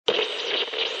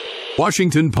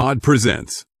Washington Pod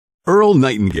presents EARL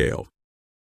Nightingale.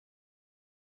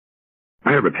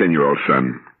 I have a 10-year-old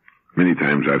son. Many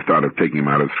times I've thought of taking him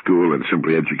out of school and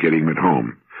simply educating him at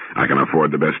home. I can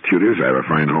afford the best tutors. I have a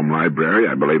fine home library.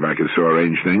 I believe I can so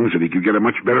arrange things that he could get a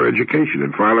much better education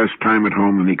and far less time at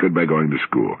home than he could by going to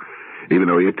school, even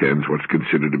though he attends what's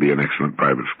considered to be an excellent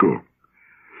private school.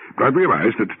 But I've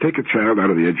realized that to take a child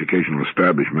out of the educational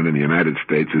establishment in the United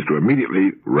States is to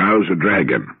immediately rouse a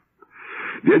dragon.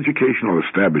 The educational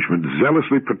establishment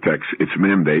zealously protects its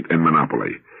mandate and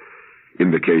monopoly.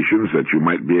 Indications that you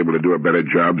might be able to do a better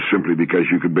job simply because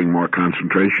you could bring more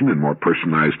concentration and more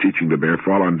personalized teaching to bear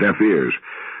fall on deaf ears.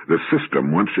 The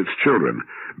system wants its children.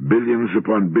 Billions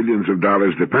upon billions of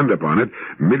dollars depend upon it.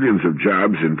 Millions of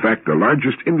jobs, in fact, the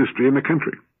largest industry in the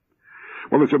country.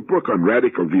 Well, there's a book on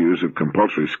radical views of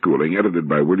compulsory schooling edited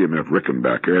by William F.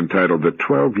 Rickenbacker entitled The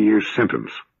 12-Year Sentence.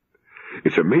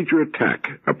 It's a major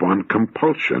attack upon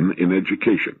compulsion in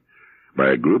education by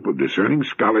a group of discerning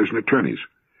scholars and attorneys.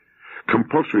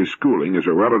 Compulsory schooling is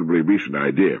a relatively recent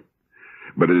idea,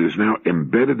 but it is now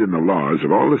embedded in the laws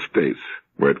of all the states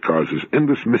where it causes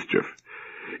endless mischief.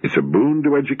 It's a boon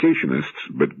to educationists,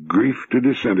 but grief to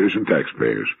dissenters and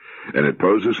taxpayers, and it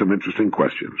poses some interesting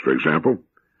questions. For example,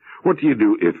 what do you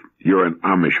do if you're an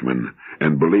Amishman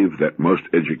and believe that most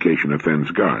education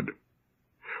offends God?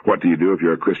 What do you do if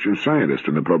you're a Christian Scientist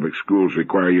and the public schools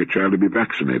require your child to be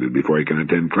vaccinated before he can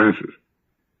attend classes?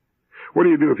 What do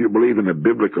you do if you believe in the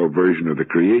biblical version of the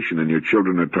creation and your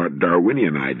children are taught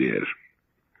Darwinian ideas?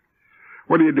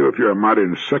 What do you do if you're a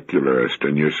modern secularist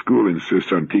and your school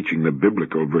insists on teaching the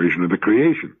biblical version of the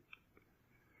creation?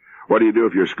 What do you do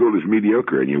if your school is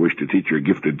mediocre and you wish to teach your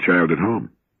gifted child at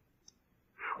home?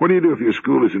 What do you do if your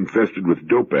school is infested with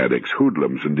dope addicts,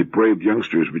 hoodlums, and depraved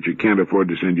youngsters, but you can't afford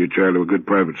to send your child to a good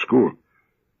private school?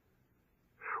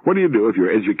 What do you do if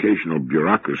your educational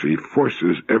bureaucracy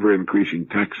forces ever-increasing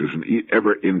taxes and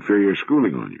ever-inferior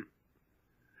schooling on you?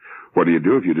 What do you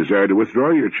do if you desire to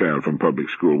withdraw your child from public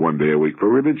school one day a week for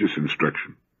religious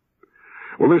instruction?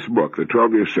 Well, this book, The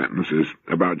 12-Year Sentence, is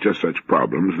about just such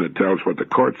problems, and it tells what the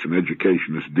courts and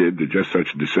educationists did to just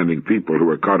such dissenting people who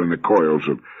were caught in the coils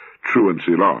of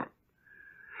truancy law.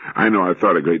 I know I've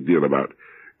thought a great deal about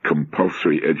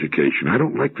compulsory education. I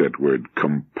don't like that word,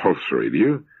 compulsory, do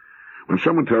you? When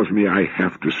someone tells me I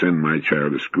have to send my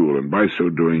child to school, and by so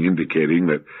doing indicating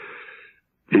that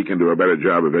he can do a better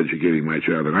job of educating my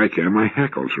child than I can, my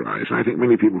hackles rise. I think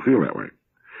many people feel that way.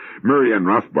 Mary Ann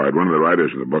Rothbard, one of the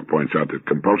writers of the book, points out that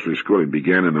compulsory schooling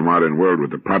began in the modern world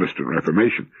with the Protestant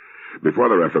Reformation. Before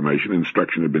the Reformation,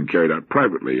 instruction had been carried out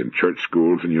privately in church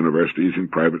schools and universities, in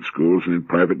private schools, and in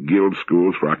private guild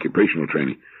schools for occupational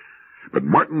training. But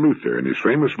Martin Luther, in his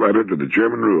famous letter to the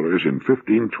German rulers in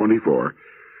 1524,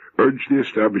 urged the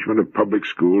establishment of public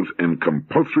schools and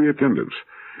compulsory attendance,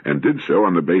 and did so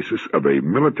on the basis of a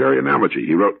military analogy.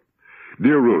 He wrote,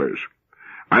 "Dear rulers,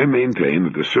 I maintain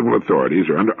that the civil authorities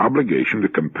are under obligation to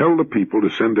compel the people to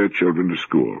send their children to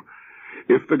school.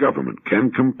 If the government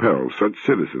can compel such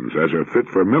citizens as are fit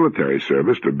for military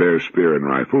service to bear spear and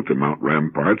rifle, to mount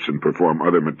ramparts, and perform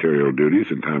other material duties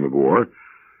in time of war,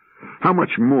 how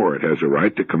much more it has a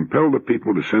right to compel the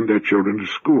people to send their children to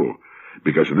school,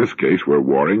 because in this case we're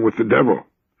warring with the devil,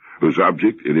 whose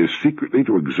object it is secretly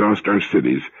to exhaust our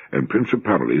cities and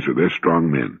principalities of their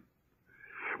strong men."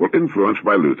 Well, influenced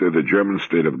by Luther, the German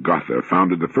state of Gotha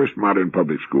founded the first modern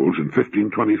public schools in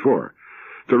 1524.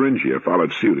 Thuringia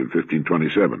followed suit in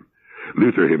 1527.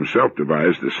 Luther himself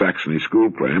devised the Saxony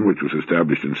school plan, which was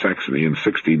established in Saxony in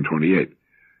 1628.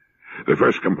 The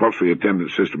first compulsory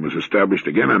attendance system was established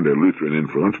again under Lutheran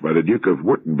influence by the Duke of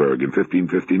Württemberg in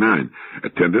 1559.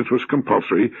 Attendance was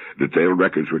compulsory, detailed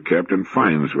records were kept, and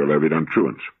fines were levied on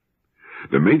truants.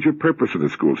 The major purpose of the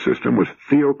school system was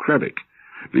theocratic,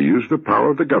 to use the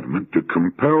power of the government to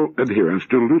compel adherence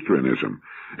to Lutheranism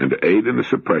and to aid in the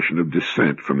suppression of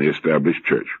dissent from the established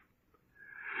church.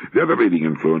 The other leading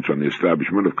influence on the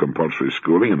establishment of compulsory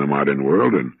schooling in the modern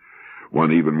world, and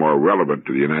one even more relevant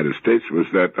to the United States, was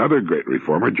that other great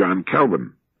reformer, John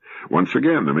Calvin. Once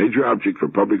again, the major object for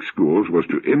public schools was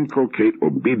to inculcate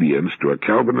obedience to a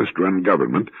Calvinist-run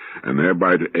government and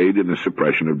thereby to aid in the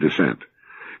suppression of dissent.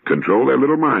 Control their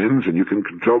little minds, and you can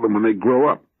control them when they grow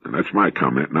up. And that's my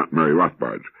comment, not Mary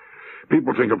Rothbard's.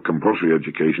 People think of compulsory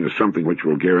education as something which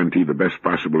will guarantee the best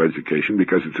possible education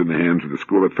because it's in the hands of the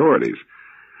school authorities.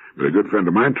 But a good friend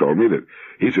of mine told me that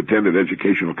he's attended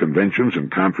educational conventions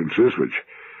and conferences which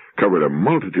covered a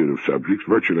multitude of subjects,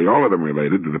 virtually all of them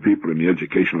related to the people in the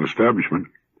educational establishment,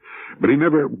 but he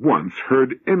never once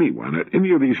heard anyone at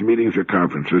any of these meetings or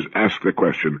conferences ask the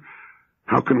question,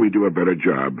 how can we do a better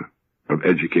job of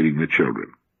educating the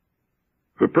children?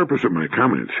 The purpose of my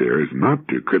comments here is not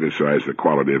to criticize the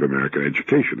quality of American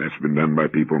education. That's been done by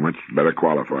people much better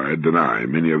qualified than I,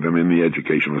 many of them in the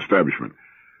educational establishment.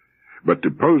 But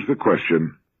to pose the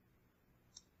question,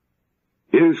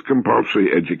 is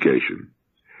compulsory education,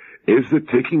 is the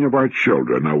taking of our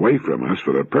children away from us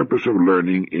for the purpose of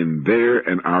learning in their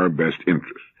and our best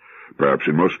interest? Perhaps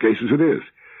in most cases it is.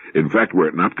 In fact, were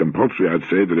it not compulsory, I'd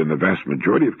say that in the vast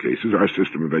majority of cases our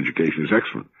system of education is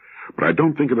excellent. But I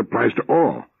don't think it applies to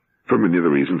all, for many of the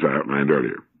reasons I outlined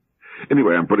earlier.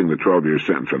 Anyway, I'm putting the 12-year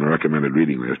sentence on the recommended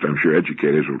reading list. I'm sure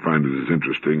educators will find it as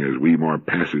interesting as we more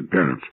passive parents.